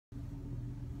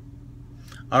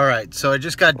All right, so I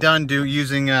just got done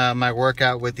using my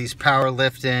workout with these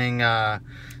powerlifting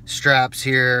straps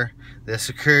here, the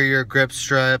Secure grip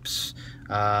strips,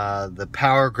 the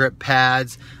Power Grip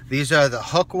pads. These are the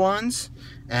hook ones,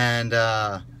 and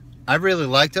I really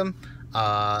liked them.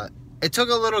 It took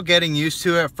a little getting used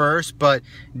to at first, but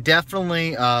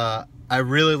definitely I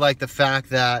really like the fact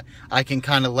that I can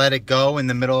kind of let it go in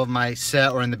the middle of my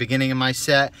set or in the beginning of my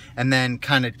set, and then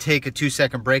kind of take a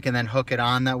 2-second break and then hook it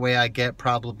on. That way I get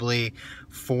probably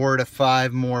 4 to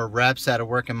 5 more reps out of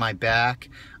working my back.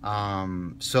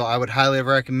 So I would highly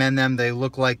recommend them. They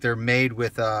look like they're made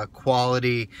with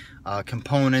quality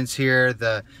components here.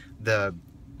 The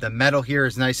metal here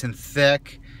is nice and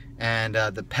thick, and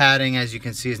the padding, as you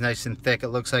can see, is nice and thick. It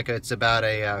looks like it's about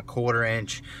a 1/4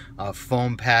 inch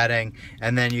foam padding,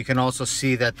 and then you can also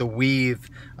see that the weave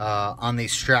on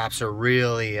these straps are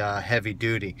really heavy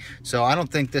duty. So I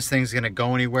don't think this thing's gonna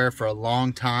go anywhere for a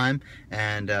long time,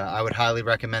 and I would highly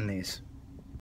recommend these.